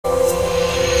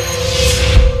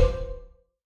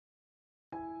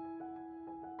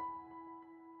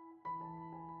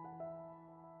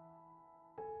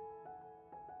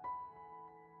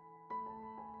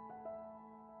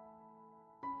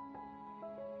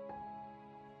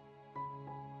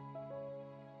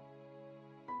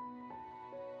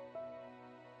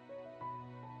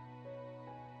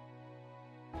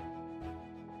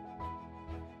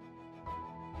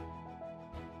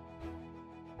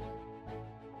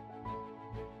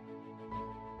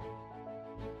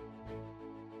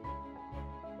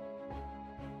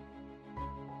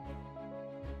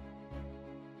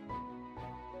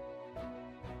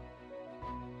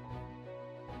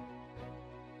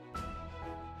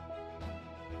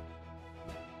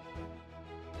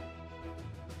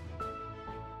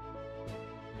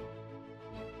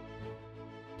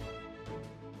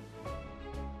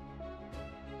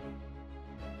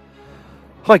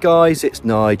Hi guys, it's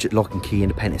Nige at Lock and Key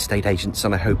Independent Estate Agents,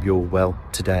 and I hope you're all well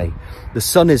today. The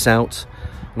sun is out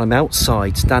and I'm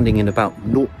outside standing in about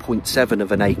 0.7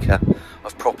 of an acre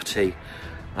of property,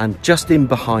 and just in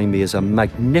behind me is a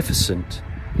magnificent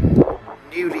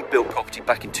newly built property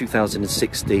back in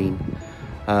 2016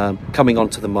 coming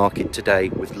onto the market today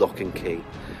with Lock and Key.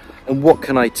 And what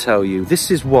can I tell you?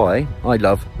 This is why I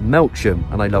love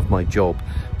Melksham and I love my job,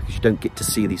 because you don't get to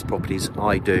see these properties.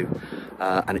 I do.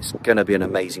 And it's going to be an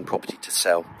amazing property to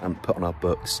sell and put on our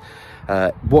books.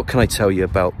 What can I tell you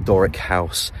about Dorek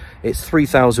House? It's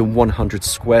 3,100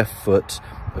 square foot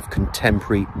of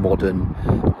contemporary modern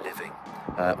living.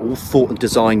 All thought and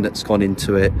design that's gone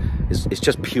into it is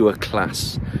just pure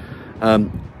class.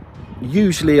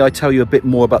 Usually I tell you a bit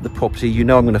more about the property. You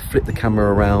know I'm going to flip the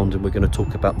camera around and we're going to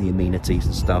talk about the amenities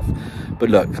and stuff. But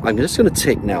look, I'm just going to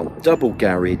tick now. Double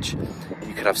garage.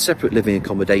 You could have separate living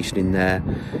accommodation in there.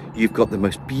 You've got the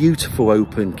most beautiful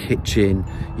open kitchen.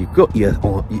 You've got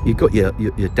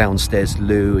your downstairs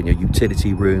loo and your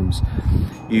utility rooms.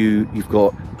 You've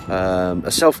got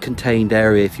a self-contained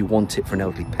area if you want it for an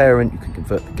elderly parent. You can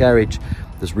convert the garage.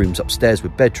 There's rooms upstairs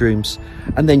with bedrooms,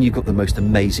 and then you've got the most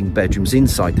amazing bedrooms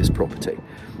inside this property.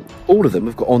 All of them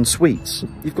have got en suites.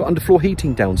 You've got underfloor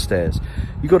heating downstairs.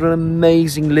 You've got an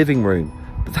amazing living room.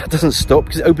 But that doesn't stop,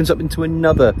 because it opens up into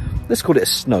another, let's call it a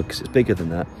snug, because it's bigger than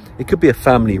that. It could be a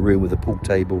family room with a pool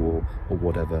table or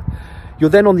whatever. You're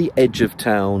then on the edge of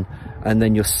town, and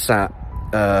then you're sat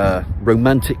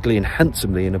romantically and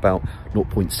handsomely in about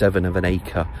 0.7 of an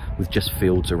acre with just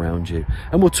fields around you.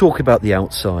 And we'll talk about the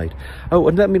outside. Oh,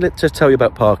 and let me just tell you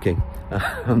about parking.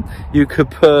 You could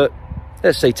put,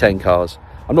 let's say 10 cars.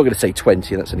 I'm not going to say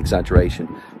 20, that's an exaggeration,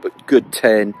 but good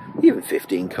 10, even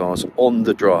 15 cars on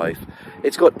the drive.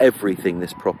 It's got everything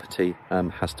this property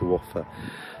has to offer.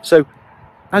 So,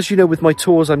 as you know, with my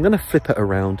tours, I'm going to flip it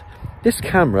around. This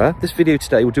camera, this video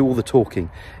today, will do all the talking.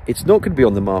 It's not going to be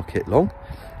on the market long.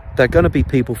 There are going to be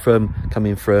people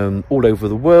coming from all over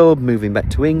the world, moving back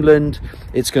to England.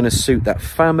 It's going to suit that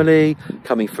family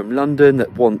coming from London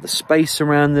that want the space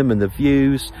around them and the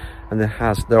views. And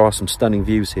there are some stunning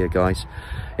views here, guys.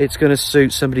 It's going to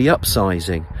suit somebody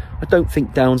upsizing. I don't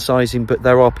think downsizing, but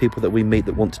there are people that we meet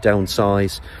that want to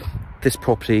downsize. This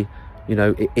property, you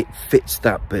know, it fits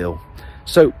that bill.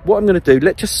 So what I'm going to do,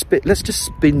 let's just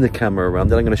spin the camera around,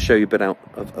 then I'm going to show you a bit out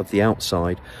of the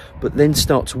outside, but then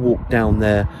start to walk down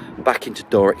there back into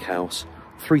Dorek House,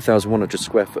 3,100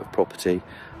 square foot of property,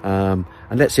 and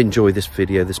let's enjoy this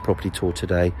video, this property tour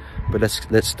today. But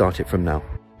let's start it from now.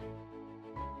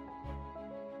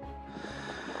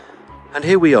 And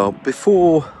here we are.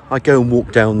 Before I go and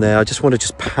walk down there, I just want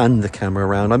to pan the camera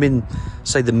around. I'm in,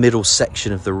 say, the middle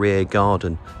section of the rear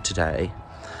garden today.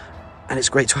 And it's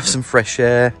great to have some fresh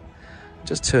air.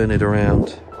 Just turn it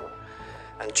around.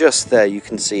 And just there you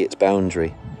can see its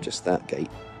boundary. Just that gate,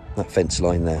 that fence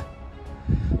line there.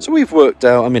 So we've worked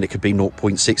out, I mean, it could be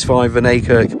 0.65 an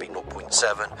acre, it could be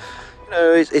 0.7. You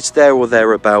know, it's there or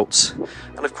thereabouts.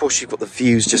 And of course you've got the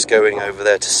views just going over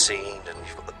there to Scene.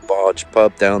 Barge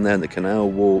pub down there and the canal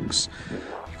walks.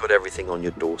 You've got everything on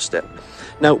your doorstep.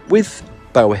 Now with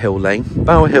Bowerhill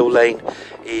Lane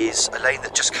is a lane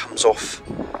that just comes off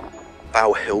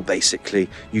Bowerhill basically.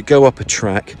 You go up a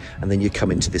track and then you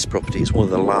come into this property. It's one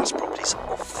of the last properties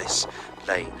off this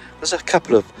lane. There's a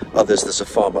couple of others, there's a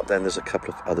farm up there and there's a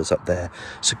couple of others up there.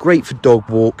 So great for dog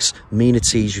walks,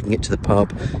 amenities, you can get to the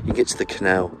pub, you can get to the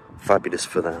canal, fabulous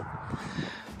for that.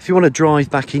 If you want to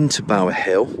drive back into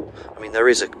Bowerhill, I mean, there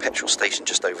is a petrol station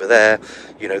just over there.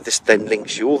 You know, this then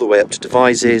links you all the way up to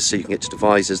Devizes, so you can get to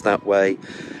Devizes that way.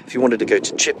 If you wanted to go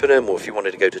to Chippenham or if you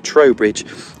wanted to go to Trowbridge,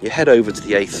 you head over to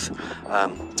the A3.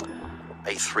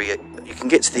 You can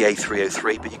get to the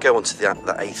A303, but you go onto that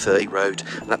A30 road,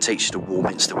 and that takes you to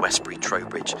Warminster, Westbury,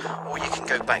 Trowbridge. Or you can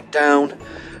go back down,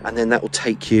 and then that will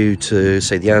take you to,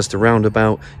 say, the Asda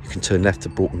roundabout. You can turn left to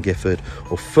Broughton Gifford,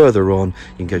 or further on,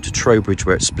 you can go to Trowbridge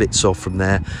where it splits off from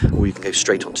there, or you can go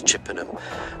straight on to Chippenham.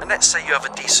 And let's say you have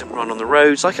a decent run on the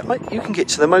roads, you can get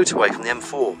to the motorway from the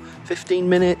M4, 15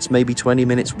 minutes, maybe 20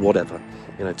 minutes, whatever,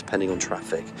 you know, depending on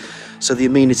traffic. So the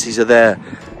amenities are there.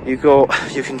 You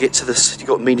can get to this, you've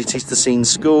got amenities to Scene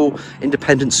School,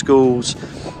 independent schools,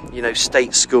 you know,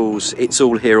 state schools. It's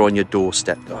all here on your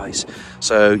doorstep, guys.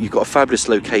 So you've got a fabulous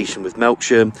location with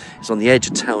Melksham. It's on the edge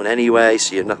of town anyway,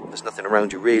 so there's nothing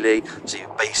around you really. So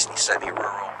you're basically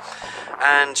semi-rural.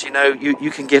 And you know, you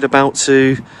can get about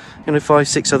to, you know, 5,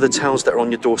 6 other towns that are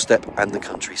on your doorstep and the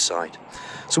countryside.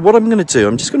 So what I'm going to do,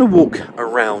 I'm just going to walk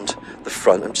around the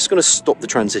front. I'm just going to stop the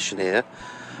transition here.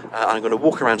 I'm going to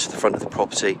walk around to the front of the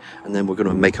property, and then we're going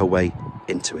to make our way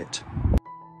into it.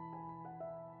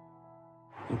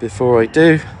 Before I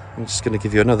do, I'm just going to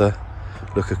give you another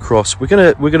look across. We're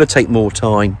gonna take more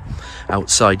time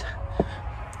outside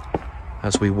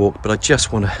as we walk, but I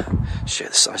just want to show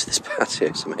the size of this patio.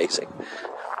 It's amazing.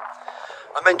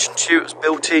 I mentioned to you it was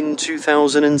built in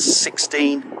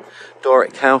 2016,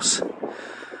 Dorek House.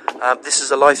 This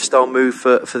is a lifestyle move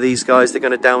for these guys. They're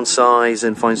going to downsize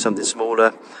and find something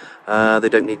smaller. They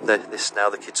don't need this now.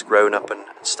 The kids are grown up and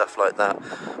stuff like that.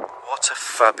 What a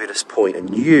fabulous point.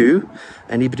 And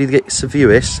anybody that gets to view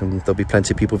this, and there'll be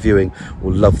plenty of people viewing,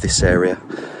 will love this area.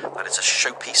 That is a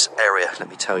showpiece area, let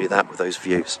me tell you that, with those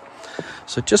views.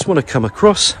 So just want to come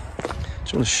across.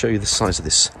 Just want to show you the size of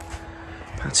this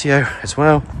patio as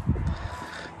well.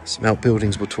 Some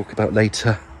outbuildings we'll talk about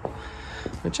later.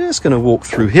 We're just going to walk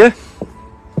through here.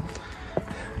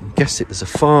 Guess it, there's a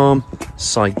farm,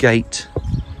 side gate.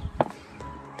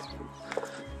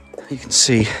 You can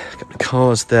see a couple of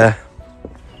cars there.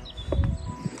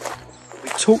 We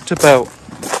talked about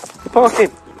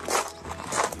parking.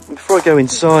 And before I go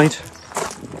inside,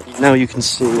 now you can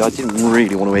see, I didn't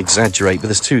really want to exaggerate, but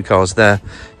there's 2 cars there.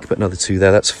 You can put another 2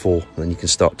 there, that's 4. And then you can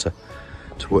start to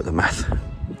work the math.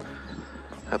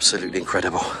 Absolutely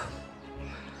incredible.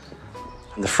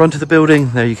 In the front of the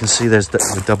building, there you can see there's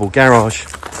the double garage.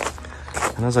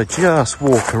 And as I just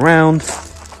walk around,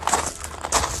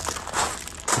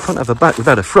 we can't have a back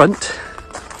without a front.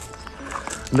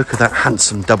 Look at that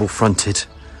handsome double fronted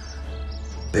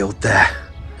build there.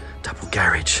 Double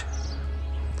garage.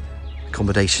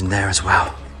 Accommodation there as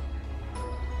well.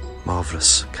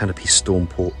 Marvellous canopy storm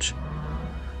porch.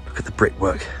 Look at the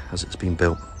brickwork as it's been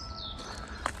built.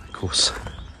 Of course,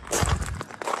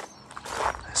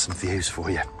 there's some views for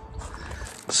you.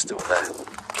 Still there.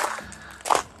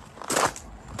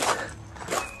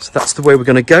 So that's the way we're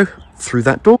going to go, through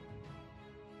that door.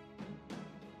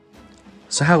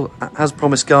 So as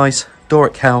promised guys,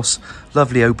 Dorek House,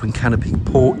 lovely open canopy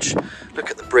porch. Look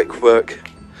at the brickwork.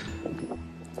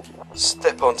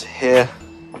 Step onto here.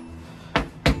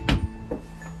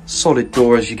 Solid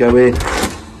door as you go in.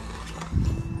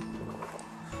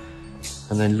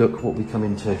 And then look what we come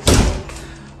into.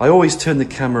 I always turn the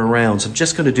camera around, so I'm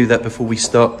just going to do that before we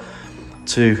start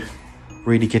to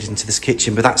really get into this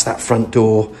kitchen. But that's that front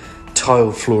door,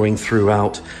 tile flooring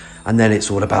throughout. And then it's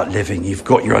all about living. You've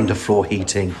got your underfloor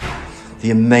heating,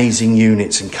 the amazing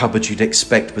units and cupboards you'd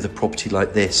expect with a property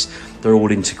like this. They're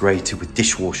all integrated with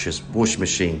dishwashers, washing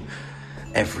machine,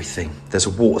 everything. There's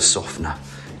a water softener,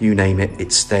 you name it,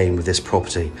 it's staying with this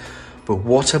property. But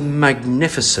what a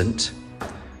magnificent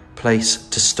place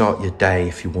to start your day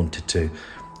if you wanted to.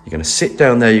 You're going to sit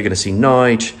down there, you're going to see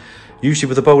Nige, usually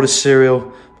with a bowl of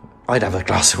cereal. I'd have a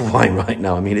glass of wine right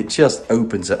now. I mean, it just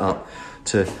opens it up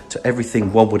to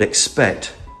everything one would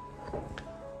expect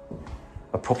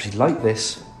a property like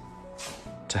this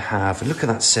to have. And look at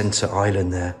that centre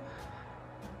island there.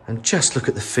 And just look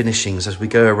at the finishings as we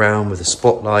go around with the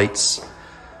spotlights,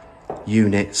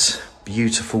 units,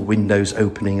 beautiful windows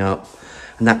opening up.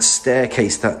 And that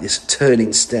staircase, this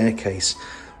turning staircase,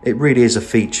 it really is a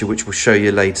feature which we'll show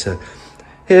you later.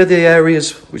 Here are the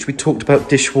areas which we talked about: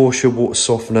 dishwasher, water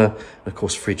softener, and of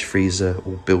course fridge, freezer,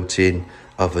 all built in,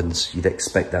 ovens, you'd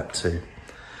expect that too.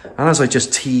 And as I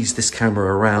just tease this camera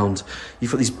around,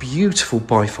 you've got these beautiful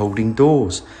bifolding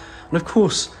doors. And of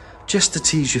course, just to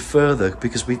tease you further,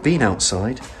 because we've been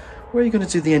outside, where are you going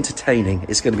to do the entertaining?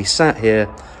 It's going to be sat here,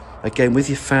 again with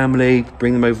your family,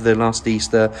 bring them over there last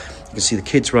Easter. You can see the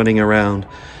kids running around,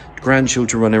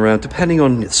 grandchildren running around, depending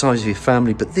on the size of your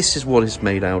family, but this is what it's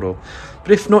made out of.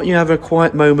 But if not, you have a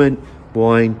quiet moment,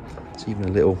 wine, there's even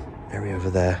a little area over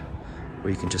there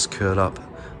where you can just curl up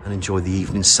and enjoy the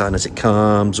evening sun as it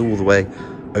comes all the way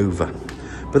over.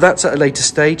 But that's at a later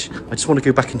stage. I just want to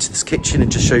go back into this kitchen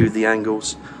and just show you the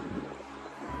angles.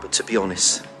 But to be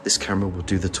honest, this camera will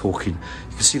do the talking.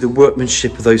 You can see the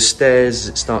workmanship of those stairs as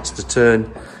it starts to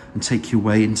turn and take you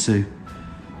away into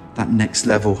that next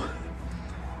level.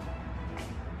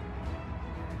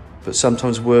 But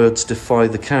sometimes words defy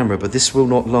the camera, but this will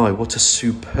not lie. What a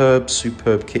superb,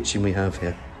 superb kitchen we have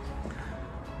here.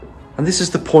 And this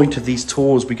is the point of these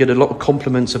tours. We get a lot of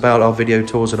compliments about our video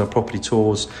tours and our property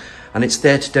tours, and it's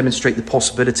there to demonstrate the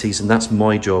possibilities, and that's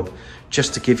my job,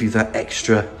 just to give you that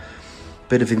extra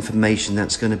bit of information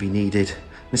that's going to be needed,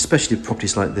 and especially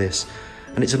properties like this.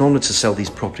 And it's an honour to sell these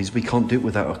properties. We can't do it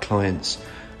without our clients.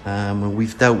 And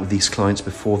we've dealt with these clients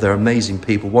before. They're amazing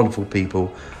people, wonderful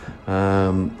people,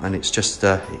 and it's just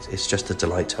a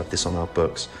delight to have this on our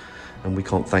books, and we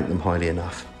can't thank them highly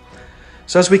enough.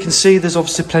 So as we can see, there's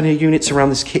obviously plenty of units around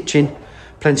this kitchen,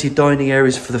 plenty of dining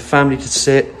areas for the family to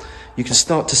sit. You can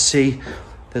start to see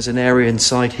there's an area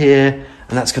inside here,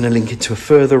 and that's going to link into a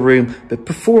further room. But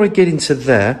before I get into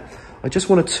there, I just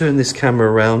want to turn this camera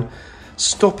around,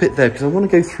 stop it there, because I want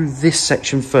to go through this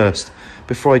section first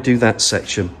before I do that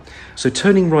section. So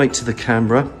turning right to the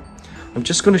camera, I'm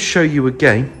just going to show you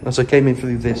again, as I came in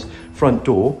through this front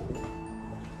door.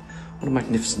 What a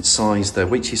magnificent size there,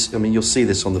 which is, I mean, you'll see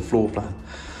this on the floor plan.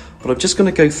 But I'm just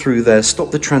going to go through there,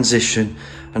 stop the transition,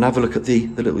 and have a look at the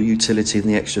little utility and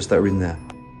the extras that are in there.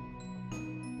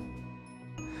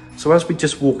 So as we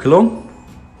just walk along,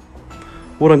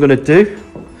 what I'm going to do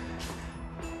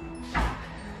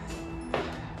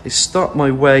is start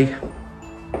my way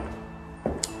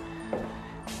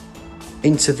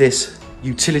into this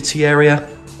utility area.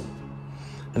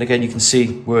 And again, you can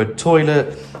see word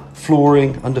toilet,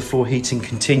 flooring, underfloor heating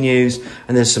continues,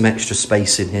 and there's some extra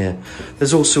space in here.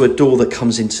 There's also a door that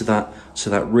comes into that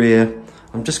rear.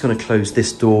 I'm just going to close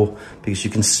this door because you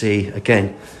can see,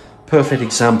 again, perfect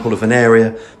example of an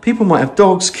area. People might have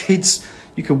dogs, kids.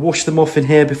 You can wash them off in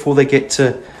here before they get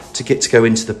to go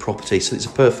into the property. So it's a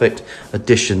perfect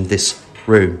addition, this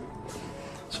room.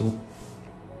 So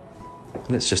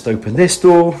let's just open this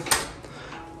door.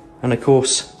 And of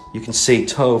course, you can see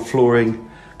tile flooring,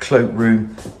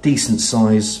 cloakroom, decent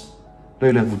size,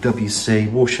 low-level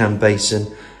WC, wash hand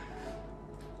basin,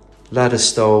 ladder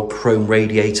style, chrome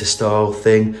radiator style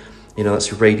thing. You know,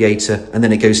 that's a radiator, and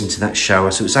then it goes into that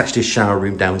shower. So it's actually a shower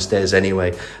room downstairs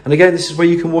anyway. And again, this is where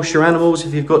you can wash your animals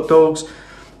if you've got dogs.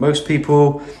 Most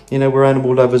people, you know, we're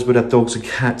animal lovers, would have dogs and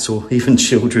cats or even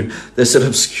children. There's an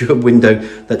obscure window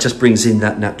that just brings in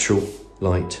that natural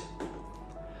light.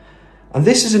 And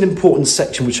this is an important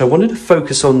section which I wanted to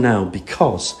focus on now,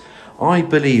 because I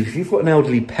believe if you've got an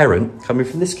elderly parent coming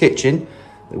from this kitchen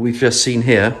that we've just seen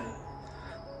here,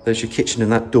 there's your kitchen and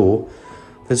that door,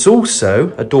 there's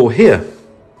also a door here.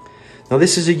 Now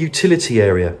this is a utility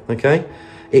area, okay?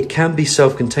 It can be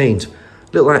self-contained.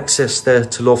 Little access there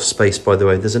to loft space, by the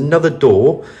way. There's another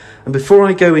door, and before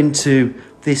I go into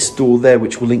this door there,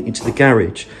 which will link you to the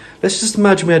garage, let's just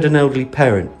imagine we had an elderly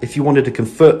parent. If you wanted to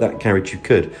convert that garage, you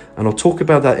could. And I'll talk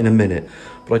about that in a minute.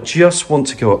 But I just want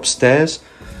to go upstairs,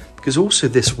 because also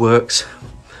this works,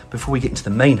 before we get into the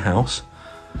main house,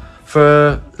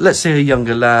 for, let's say, a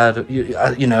younger lad,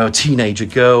 you know, a teenager,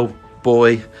 girl,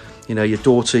 boy, you know, your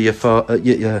daughter, your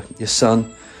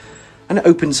son. And it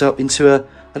opens up into a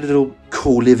little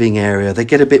cool living area. They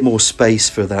get a bit more space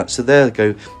for that. So there you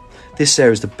go. This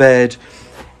area is the bed.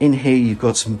 In here, you've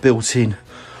got some built-in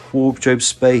wardrobe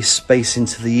space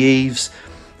into the eaves.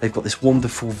 They've got this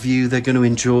wonderful view they're going to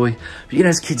enjoy. But you know,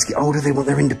 as kids get older, they want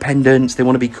their independence. They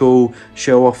want to be cool,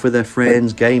 show off with their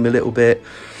friends, game a little bit.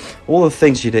 All the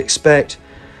things you'd expect.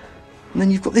 And then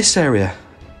you've got this area.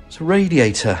 It's a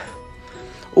radiator.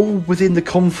 All within the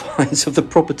confines of the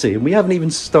property. And we haven't even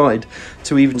started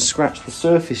to even scratch the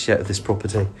surface yet of this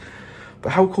property.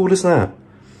 But how cool is that?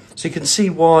 So you can see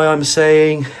why I'm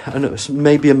saying, and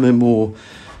maybe a more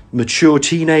mature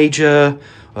teenager,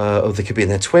 or they could be in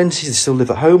their 20s, they still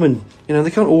live at home, and you know,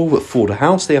 they can't all afford a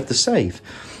house, they have to save.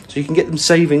 So you can get them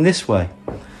saving this way.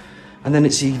 And then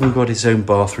it's even got its own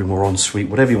bathroom or ensuite,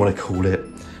 whatever you want to call it.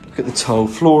 Look at the tile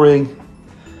flooring.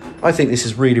 I think this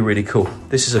is really, really cool.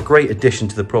 This is a great addition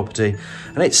to the property,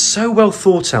 and it's so well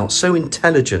thought out, so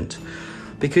intelligent,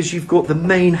 because you've got the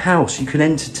main house you can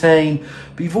entertain,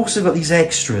 but you've also got these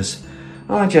extras.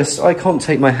 I can't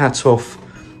take my hat off,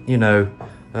 you know,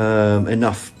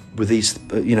 enough with these,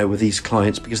 you know, with these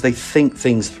clients, because they think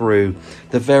things through.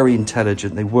 They're very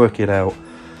intelligent. They work it out.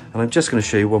 And I'm just going to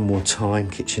show you one more time.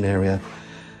 Kitchen area,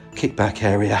 kickback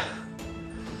area,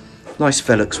 nice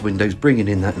Velux windows, bringing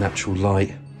in that natural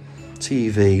light.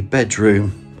 TV, bedroom,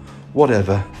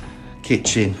 whatever,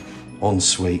 kitchen,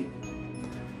 ensuite.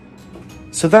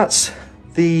 So that's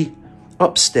the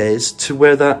upstairs to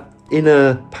where that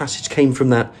inner passage came from,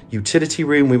 that utility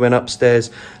room. We went upstairs.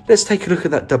 Let's take a look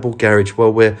at that double garage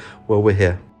while we're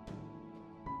here.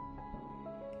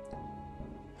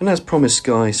 And as promised,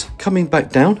 guys, coming back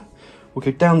down, we'll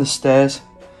go down the stairs.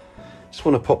 Just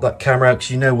want to pop that camera out because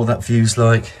you know what that view's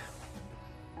like.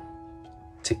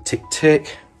 Tick, tick,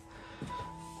 tick.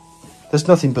 There's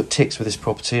nothing but ticks with this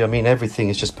property. I mean, everything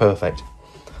is just perfect.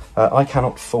 I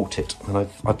cannot fault it. And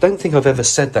I don't think I've ever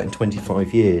said that in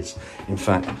 25 years, in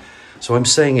fact. So I'm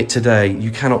saying it today. You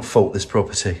cannot fault this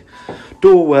property.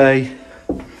 Doorway.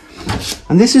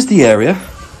 And this is the area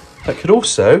that could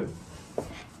also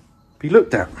be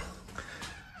looked at.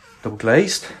 Double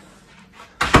glazed.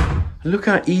 And look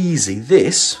how easy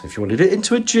this, if you wanted it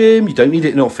into a gym, you don't need it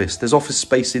in an office. There's office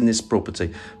space in this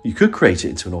property. You could create it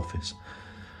into an office.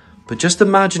 But just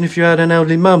imagine if you had an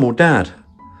elderly mum or dad.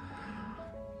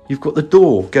 You've got the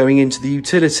door going into the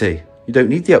utility. You don't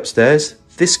need the upstairs.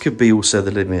 This could be also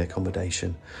the living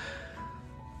accommodation.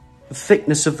 The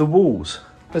thickness of the walls.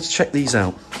 Let's check these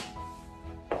out.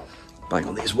 Bang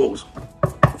on these walls.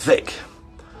 Thick.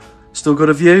 Still got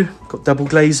a view. Got double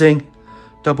glazing.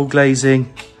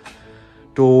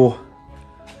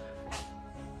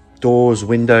 Doors,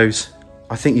 windows.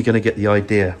 I think you're going to get the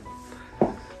idea.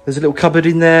 There's a little cupboard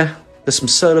in there. There's some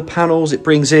solar panels. It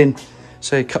brings in,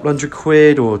 say, a couple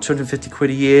 £100 or 250 quid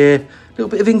a year. A little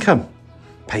bit of income.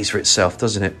 Pays for itself,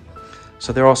 doesn't it?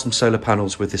 So there are some solar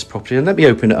panels with this property. And let me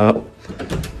open it up,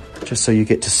 just so you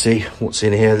get to see what's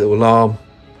in here. A little alarm.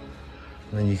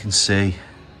 And then you can see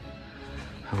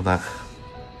how that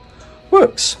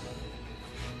works.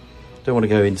 Don't want to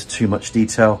go into too much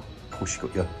detail. Of course,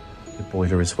 you've got your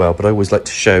boiler as well, but I always like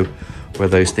to show where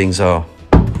those things are.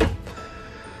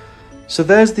 So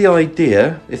there's the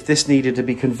idea if this needed to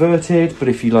be converted, but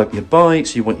if you like your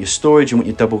bikes, you want your storage, you want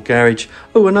your double garage.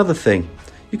 Oh, another thing,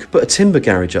 you could put a timber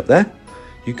garage up there.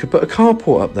 You could put a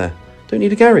carport up there. Don't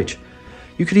need a garage.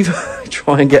 You could even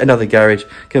try and get another garage,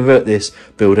 convert this,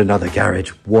 build another garage,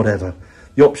 whatever.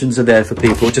 The options are there for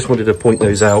people. Just wanted to point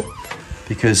those out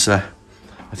because I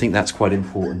think that's quite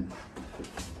important.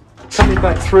 Coming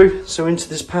back through, so into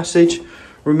this passage,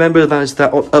 remember there's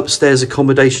that upstairs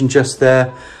accommodation just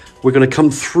there. We're going to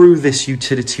come through this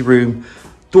utility room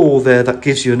door there. That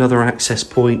gives you another access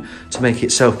point to make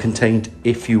it self-contained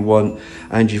if you want.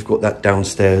 And you've got that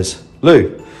downstairs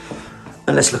loo.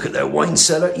 And let's look at their wine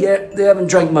cellar. Yeah, they haven't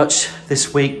drank much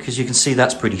this week because you can see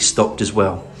that's pretty stocked as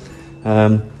well.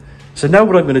 So now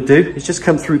what I'm going to do is just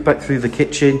come back through the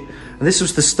kitchen. And this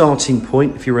was the starting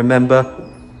point, if you remember.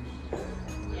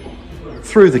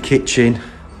 Through the kitchen.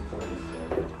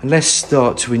 And let's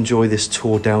start to enjoy this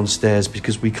tour downstairs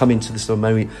because we come into this a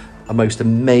most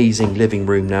amazing living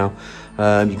room now.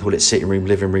 You can call it sitting room,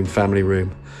 living room, family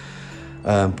room.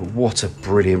 But what a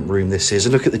brilliant room this is.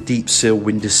 And look at the deep sill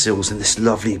windowsills and this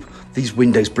lovely, these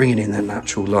windows bringing in their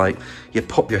natural light. You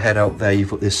pop your head out there, you've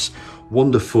got this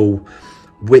wonderful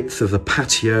width of the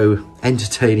patio,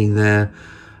 entertaining there.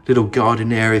 Little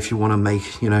garden area if you want to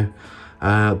make, you know,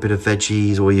 a bit of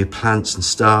veggies or your plants and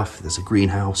stuff. There's a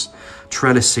greenhouse,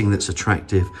 trellising that's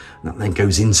attractive, and that then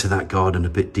goes into that garden a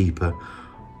bit deeper.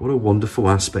 What a wonderful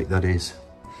aspect that is.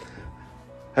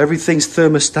 Everything's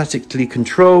thermostatically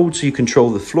controlled, so you control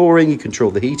the flooring, you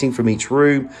control the heating from each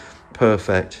room.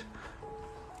 Perfect.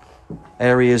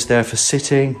 Areas there for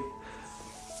sitting.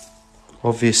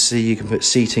 Obviously, you can put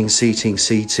seating.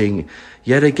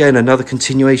 Yet again, another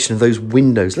continuation of those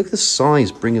windows. Look at the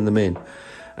size, bringing them in.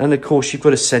 And of course, you've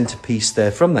got a centerpiece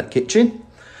there from that kitchen.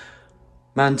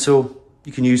 Mantle,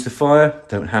 you can use the fire,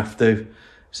 don't have to.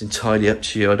 It's entirely up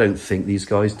to you. I don't think these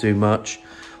guys do much.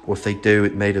 Or if they do,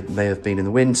 it may have been in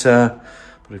the winter.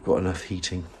 But we've got enough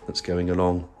heating that's going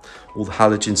along. All the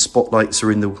halogen spotlights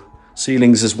are in the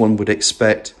ceilings as one would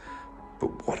expect.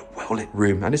 But what a well-lit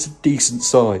room. And it's a decent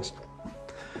size.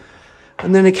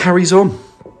 And then it carries on.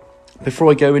 Before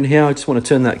I go in here, I just want to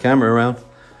turn that camera around.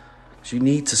 Because you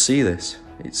need to see this.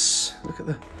 Look at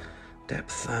the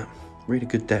depth, really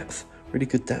good depth,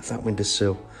 that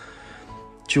windowsill.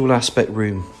 Dual aspect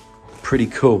room, pretty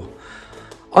cool.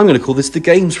 I'm going to call this the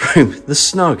games room, the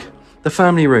snug, the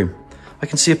family room. I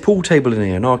can see a pool table in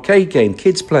here, an arcade game,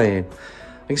 kids playing.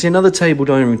 I can see another table,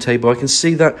 dining room table. I can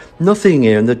see that nothing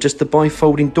here and just the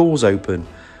bifolding doors open.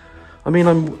 I mean,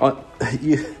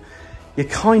 you've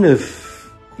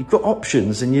got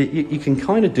options and you can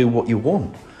kind of do what you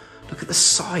want. Look at the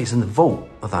size and the vault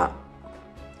of that.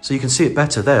 So you can see it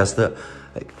better there as the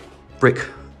brick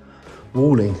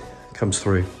walling comes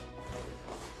through.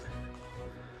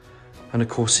 And of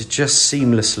course, it just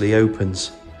seamlessly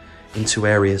opens into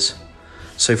areas.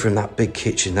 So from that big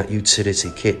kitchen, that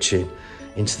utility kitchen,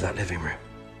 into that living room.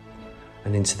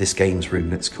 And into this games room,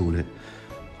 let's call it.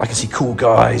 I can see cool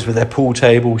guys with their pool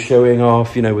table showing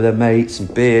off, you know, with their mates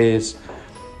and beers.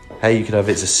 Hey, you could have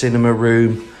it's a cinema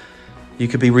room. You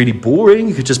could be really boring.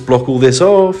 You could just block all this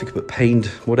off. You could put paint,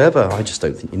 whatever. I just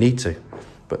don't think you need to.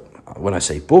 But when I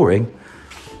say boring,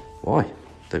 why?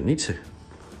 Don't need to.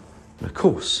 And of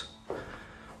course,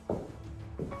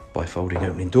 by folding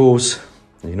opening doors,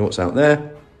 and you know what's out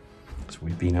there? So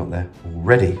we've been out there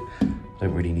already.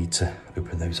 Don't really need to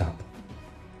open those up.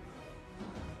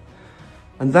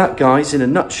 And that, guys, in a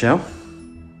nutshell,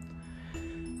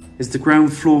 is the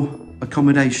ground floor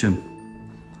accommodation.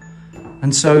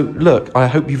 And so, look, I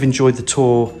hope you've enjoyed the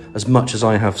tour as much as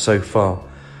I have so far.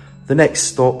 The next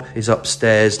stop is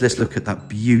upstairs. Let's look at that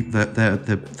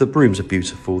the rooms are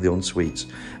beautiful, the en-suites.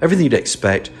 Everything you'd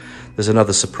expect. There's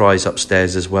another surprise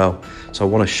upstairs as well. So I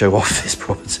want to show off this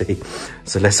property.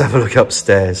 So let's have a look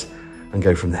upstairs and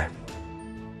go from there.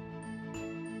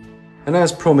 And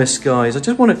as promised, guys, I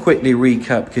just want to quickly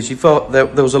recap, because you thought there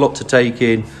was a lot to take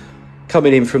in.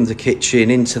 Coming in from the kitchen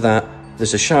into that,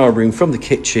 there's a shower room from the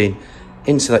kitchen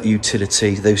into that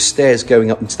utility, those stairs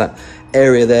going up into that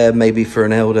area there, maybe for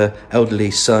an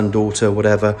elderly son, daughter,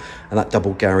 whatever, and that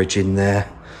double garage in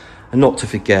there. And not to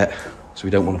forget, so we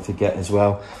don't want to forget as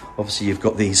well, obviously you've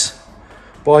got these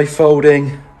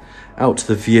bifolding out to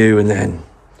the view, and then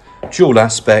dual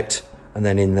aspect, and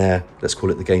then in there, let's call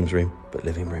it the games room, but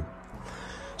living room.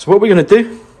 So what we're going to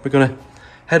do, we're going to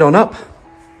head on up,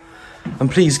 and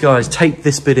please guys, take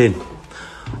this bit in.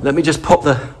 Let me just pop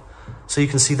so you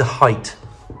can see the height.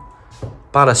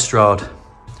 Balustrade.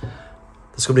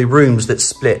 There's going to be rooms that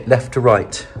split left to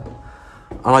right.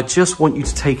 And I just want you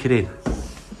to take it in.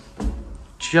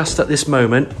 Just at this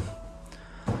moment,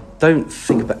 don't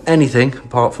think about anything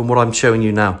apart from what I'm showing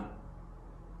you now.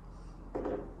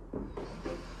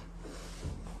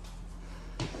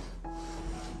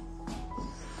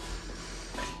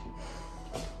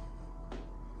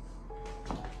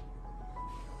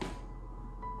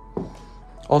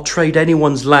 I'll trade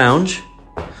anyone's lounge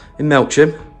in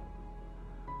Melksham,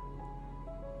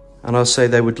 and I'll say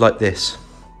they would like this.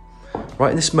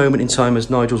 Right in this moment in time, as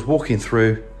Nigel's walking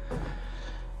through,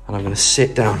 and I'm going to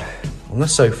sit down on the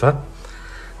sofa,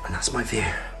 and that's my view.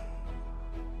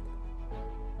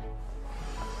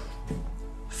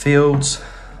 Fields.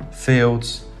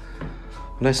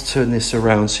 Let's turn this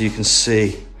around so you can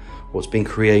see what's been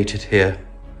created here.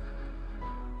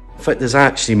 In fact, there's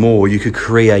actually more. You could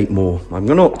create more. I'm going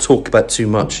to not talk about too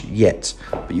much yet,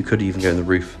 but you could even go on the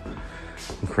roof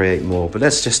and create more. But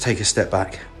let's just take a step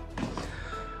back.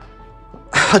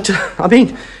 I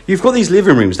mean, you've got these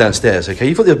living rooms downstairs, okay?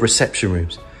 You've got the reception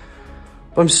rooms.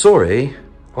 But I'm sorry,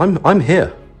 I'm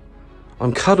here.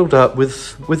 I'm cuddled up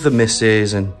with the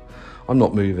missus, and I'm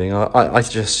not moving. I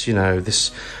just, you know,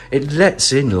 it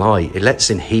lets in light, it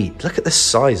lets in heat. Look at the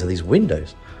size of these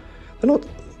windows. They're not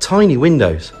tiny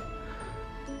windows.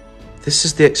 This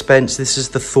is the expense, this is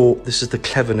the thought, this is the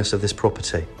cleverness of this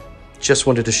property. Just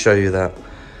wanted to show you that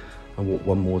and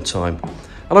one more time.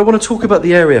 And I want to talk about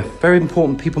the area. Very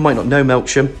important. People might not know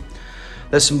Melksham.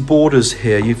 There's some borders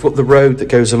here. You've got the road that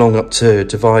goes along up to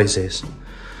Devizes.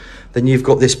 Then you've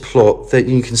got this plot that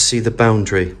you can see the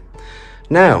boundary.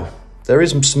 Now, there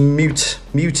is some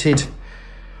muted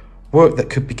work that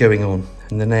could be going on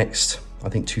in the next, I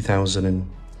think I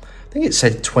think it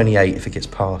said 28 if it gets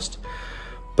passed.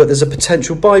 But there's a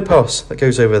potential bypass that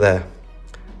goes over there.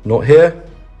 Not here,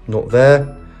 not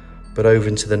there, but over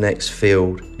into the next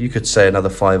field. You could say another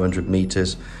 500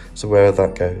 meters, so wherever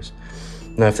that goes.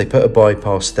 Now, if they put a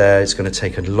bypass there, it's going to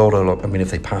take a lot, I mean, if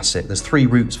they pass it, there's 3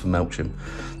 routes for Melksham.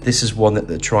 This is one that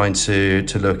they're trying to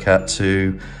look at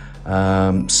to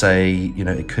say, you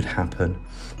know, it could happen.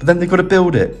 But then they've got to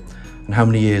build it. And how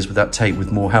many years would that take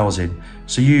with more housing?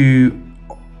 So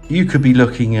you could be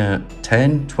looking at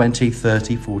 10, 20,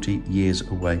 30, 40 years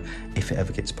away if it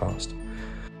ever gets passed.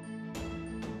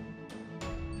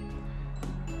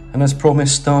 And as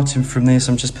promised, starting from this,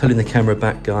 I'm just pulling the camera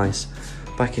back, guys,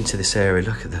 back into this area.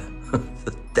 Look at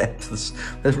the depths,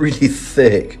 they're really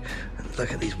thick. And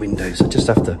look at these windows, I just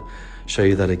have to show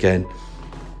you that again.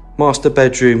 Master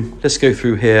bedroom, let's go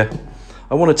through here.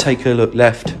 I want to take a look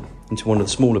left into one of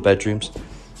the smaller bedrooms.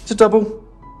 It's a double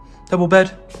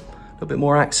bed. A bit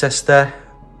more access there.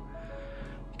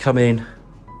 Come in,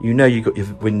 you know you've got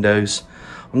your windows.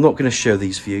 I'm not going to show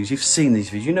these views. You've seen these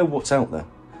views, you know what's out there.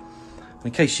 In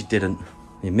case you didn't,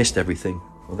 you missed everything.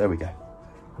 Well, there we go.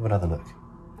 Have another look.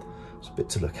 It's a bit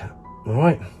to look at. All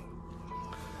right.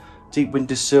 Deep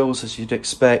windowsills, as you'd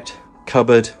expect.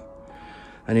 Cupboard.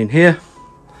 And in here,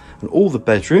 and all the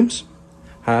bedrooms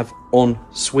have en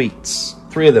suites.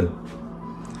 3 of them.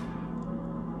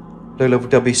 Low-level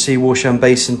WC, wash and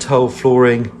basin, tile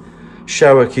flooring,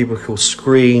 shower cubicle,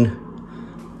 screen,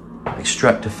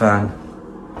 extractor fan.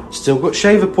 Still got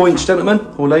shaver points, gentlemen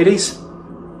or ladies.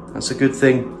 That's a good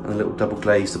thing. And a little double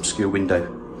glazed obscure window,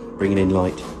 bringing in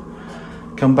light.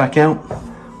 Come back out.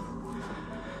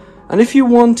 And if you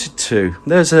wanted to,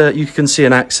 you can see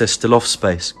an access to loft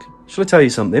space. Shall I tell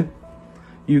you something?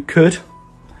 You could,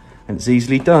 and it's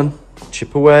easily done.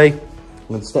 Chip away. I'm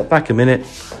going to step back a minute.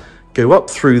 Go up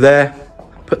through there,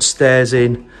 put stairs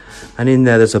in, and in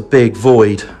there there's a big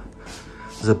void.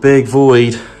 There's a big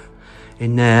void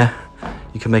in there.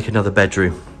 You can make another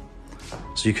bedroom.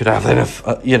 So you could have enough,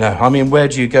 you know, I mean, where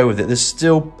do you go with it? There's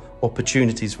still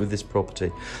opportunities with this property.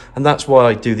 And that's why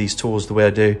I do these tours the way I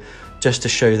do, just to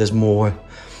show you there's more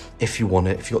if you want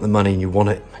it. If you've got the money and you want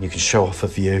it, and you can show off a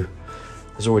view.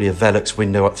 There's already a Velux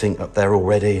window, I think, up there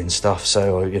already and stuff.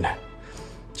 So, you know,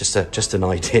 just an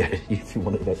idea if you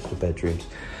wanted extra bedrooms.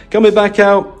 Coming back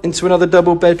out into another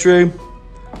double bedroom.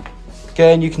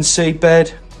 Again, you can see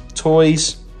bed,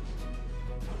 toys,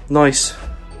 nice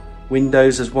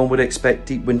windows as one would expect,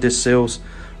 deep windowsills,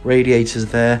 radiators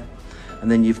there. And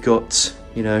then you've got,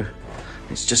 you know,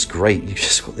 it's just great. You've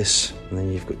just got this, and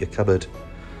then you've got your cupboard.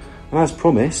 And as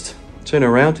promised, turn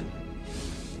around.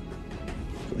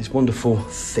 Got these wonderful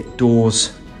thick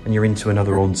doors, and you're into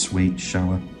another ensuite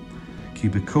shower.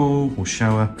 Cubicle or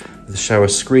shower with a shower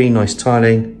screen, nice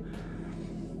tiling,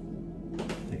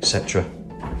 etc.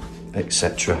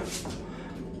 etc.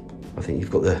 I think you've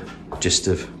got the gist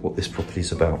of what this property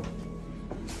is about.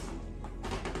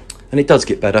 And it does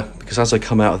get better, because as I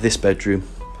come out of this bedroom,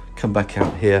 come back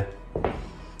out here,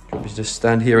 let me just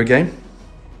stand here again.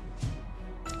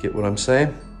 Get what I'm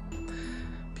saying?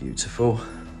 Beautiful.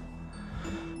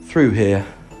 Through here.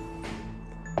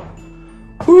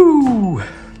 Woo! Look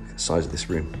at the size of this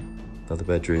room. Another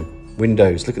bedroom.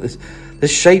 Windows, look at this. They're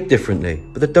shaped differently,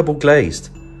 but they're double glazed.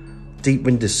 Deep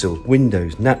windowsills,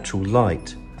 windows, natural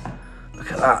light.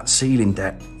 Look at that ceiling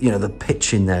deck. You know, the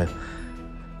pitch in there.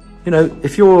 You know,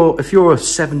 if you're a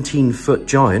 17-foot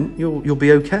giant, you'll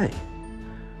be okay.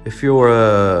 If you're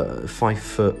a 5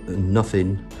 foot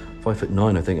nothing,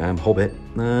 5'9" I think I am, hobbit,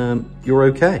 you're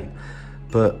okay.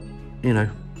 But you know,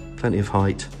 plenty of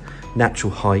height,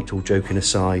 natural height, all joking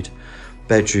aside.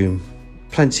 Bedroom,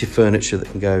 plenty of furniture that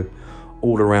can go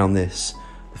all around this.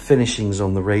 The finishings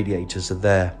on the radiators are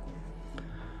there.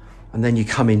 And then you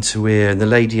come into here, and the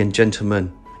lady and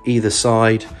gentleman either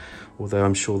side, although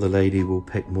I'm sure the lady will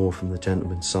pick more from the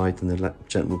gentleman's side than the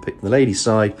gentleman will pick from the lady's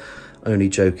side. Only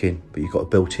joking, but you've got a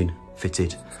built-in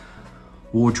fitted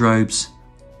wardrobes,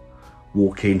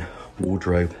 walk-in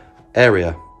wardrobe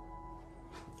area,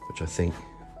 which I think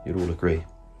you'd all agree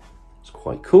it's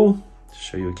quite cool. To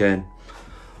show you again,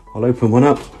 I'll open one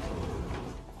up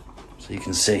so you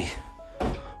can see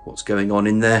what's going on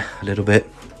in there a little bit.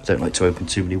 I don't like to open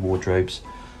too many wardrobes.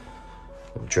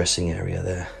 Little dressing area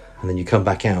there, and then you come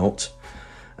back out,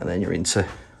 and then you're into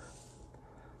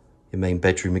your main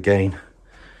bedroom again.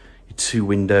 Your 2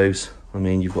 windows. I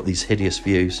mean, you've got these hideous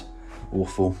views.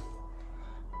 Awful.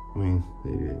 I mean,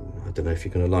 I don't know if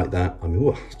you're going to like that. I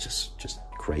mean, just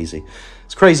crazy.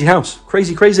 It's a crazy house.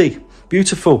 Crazy, crazy.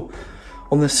 Beautiful.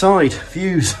 On the side,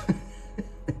 views.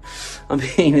 I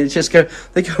mean,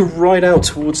 they go right out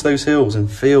towards those hills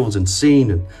and fields and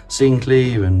scene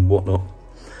clear and whatnot.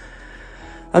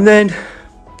 And then,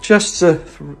 just to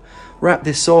wrap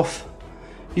this off,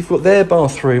 you've got their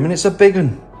bathroom, and it's a big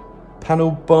one.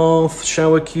 Panel bath,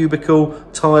 shower cubicle,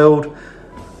 tiled,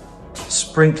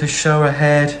 sprinkler shower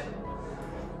head,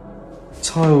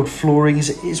 tiled flooring.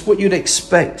 Is what you'd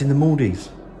expect in the Maldives.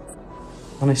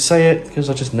 And I say it because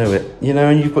I just know it, you know.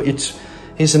 And you've got your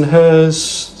his and hers,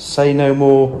 say no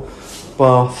more,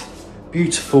 bath.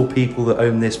 Beautiful people that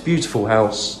own this beautiful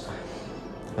house.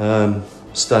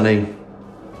 Stunning.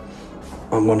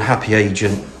 I'm one happy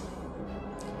agent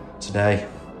today.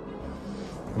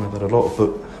 And I've had a lot of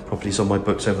properties on my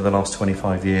books over the last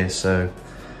 25 years, so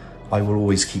I will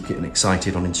always keep getting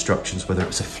excited on instructions, whether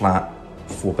it's a flat,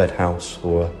 4-bed house,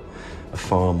 or a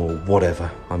farm, or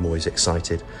whatever. I'm always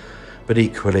excited. But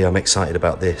equally, I'm excited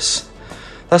about this.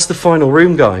 That's the final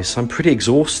room, guys. I'm pretty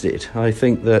exhausted. I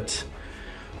think that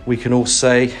we can all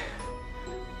say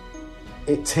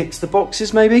it ticks the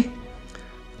boxes, maybe.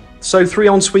 So 3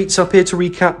 en-suites up here to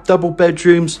recap, double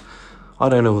bedrooms. I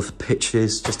don't know what the pitch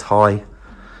is, just high.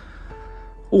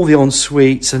 All the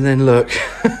en-suites, and then look,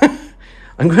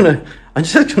 I'm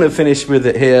just gonna finish with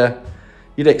it here.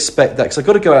 You'd expect that, because I've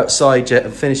got to go outside yet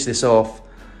and finish this off.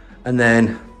 And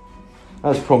then,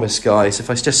 as promised, guys, if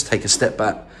I just take a step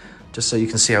back, just so you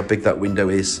can see how big that window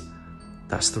is,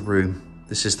 that's the room.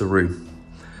 This is the room.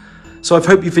 So I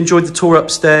hope you've enjoyed the tour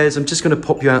upstairs. I'm just going to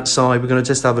pop you outside. We're going to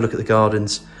just have a look at the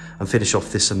gardens and finish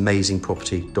off this amazing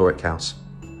property, Dorek House.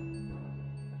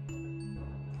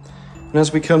 And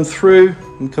as we come through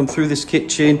this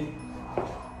kitchen,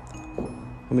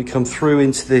 and we come through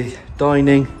into the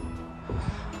dining,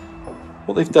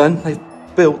 what they've done, they've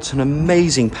built an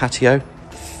amazing patio,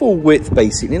 full width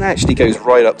basically, and it actually goes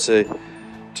right up to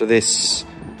this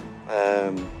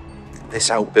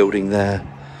this outbuilding there.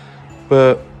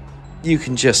 But you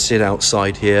can just sit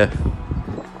outside here,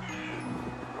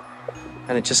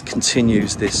 and it just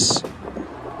continues this.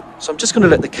 So I'm just going to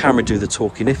let the camera do the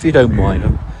talking, if you don't mind.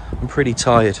 I'm pretty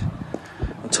tired.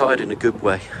 I'm tired in a good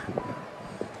way.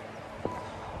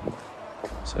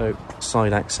 So,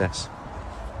 side access.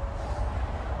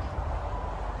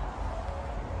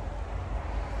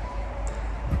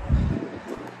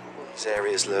 These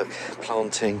areas, look,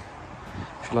 planting.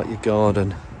 If you like your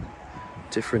garden,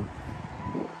 different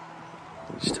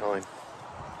each time.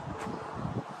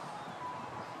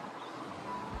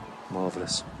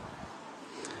 Marvellous.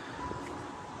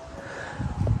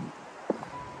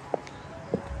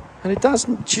 And it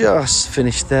doesn't just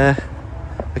finish there.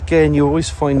 Again, you always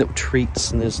find little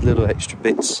treats, and there's little extra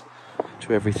bits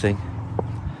to everything.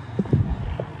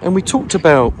 And we talked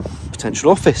about potential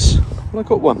office. Well, I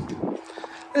got one.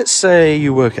 Let's say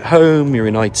you work at home, you're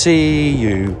in IT,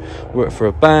 you work for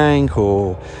a bank,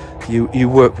 or you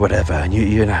work whatever, and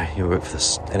you work for the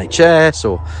NHS,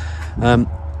 or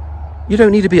you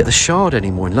don't need to be at the Shard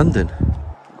anymore in London.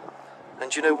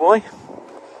 And you know why? You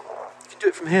can do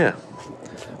it from here.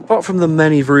 Apart from the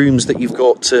many rooms that you've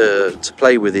got to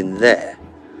play with in there,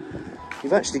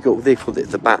 you've actually got what they call it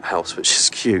the Bat House, which is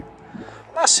cute.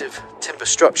 Massive timber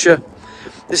structure.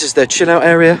 This is their chill out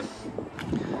area.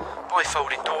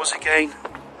 Bifolding doors again.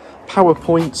 Power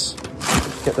points.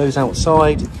 Get those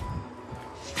outside.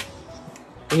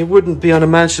 And it wouldn't be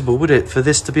unimaginable, would it, for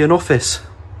this to be an office?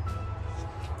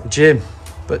 A gym.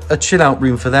 But a chill out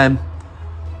room for them.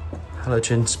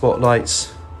 Halogen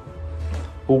spotlights.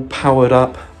 All powered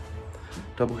up.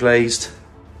 Double glazed.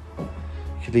 You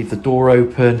could leave the door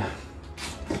open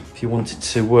if you wanted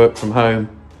to work from home.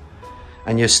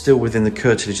 And you're still within the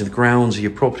curtilage of the grounds of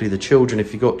your property, the children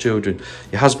if you've got children,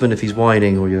 your husband if he's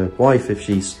whining, or your wife if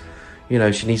she's, you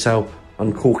know, she needs help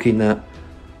uncorking that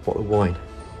bottle of wine.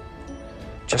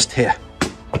 Just here.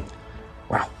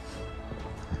 Wow.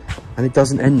 And it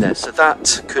doesn't end there, so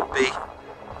that could be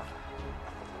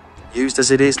used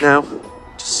as it is now.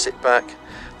 Just sit back.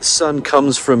 The sun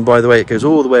comes from, by the way, it goes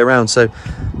all the way around, so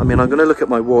I mean, I'm going to look at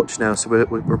my watch now, so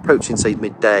we're approaching, say,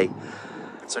 midday.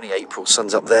 It's only April,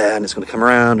 sun's up there, and it's going to come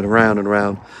around and around and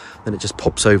around. Then it just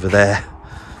pops over there.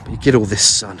 But you get all this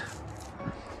sun,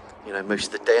 you know,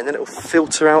 most of the day, and then it will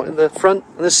filter out in the front,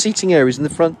 and there's seating areas in the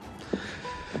front.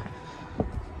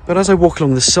 But as I walk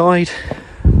along the side,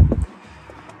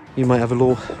 you might have a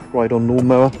little ride-on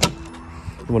lawnmower.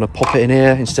 You want to pop it in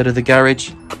here instead of the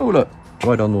garage. Oh look,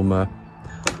 ride-on lawnmower.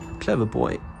 Clever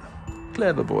boy,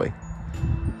 clever boy.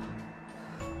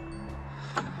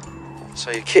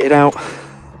 So you kit it out.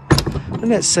 And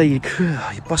let's say you're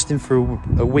busting for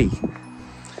a wee.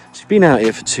 So you've been out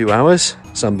here for 2 hours,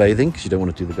 sunbathing, because you don't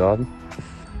want to do the garden.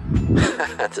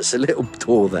 There's a little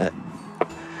door there.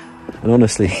 And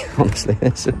honestly,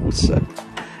 there's also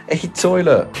a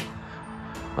toilet.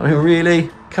 I mean, really?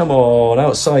 Come on,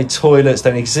 outside toilets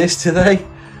don't exist, do they?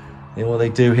 You know what they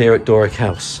do here at Dorek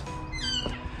House.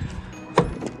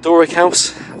 Dorek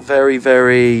House, very,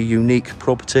 very unique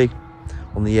property.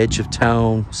 On the edge of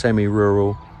town,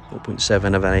 semi-rural,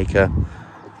 0.7 of an acre,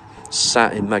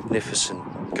 sat in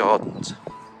magnificent gardens,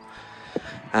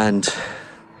 and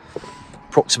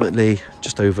approximately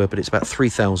just over, but it's about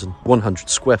 3,100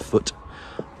 square foot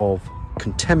of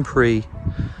contemporary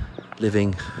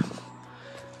living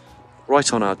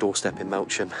right on our doorstep in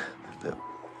Melksham, but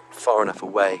far enough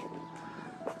away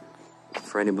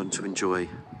for anyone to enjoy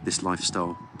this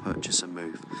lifestyle purchase and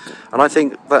move. And I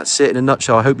think that's it in a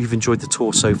nutshell. I hope you've enjoyed the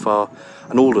tour so far,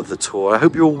 and all of the tour. I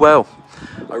hope you're all well.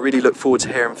 I really look forward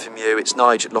to hearing from you. It's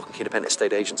Nigel at Lock and Key Independent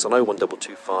Estate Agents on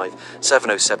 01225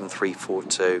 707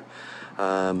 342.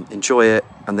 Enjoy it,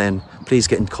 and then please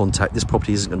get in contact. This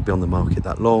property isn't going to be on the market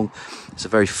that long. It's a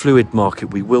very fluid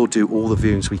market. We will do all the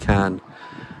viewings we can,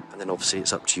 and then obviously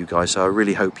it's up to you guys. So I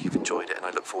really hope you've enjoyed it, and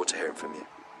I look forward to hearing from you.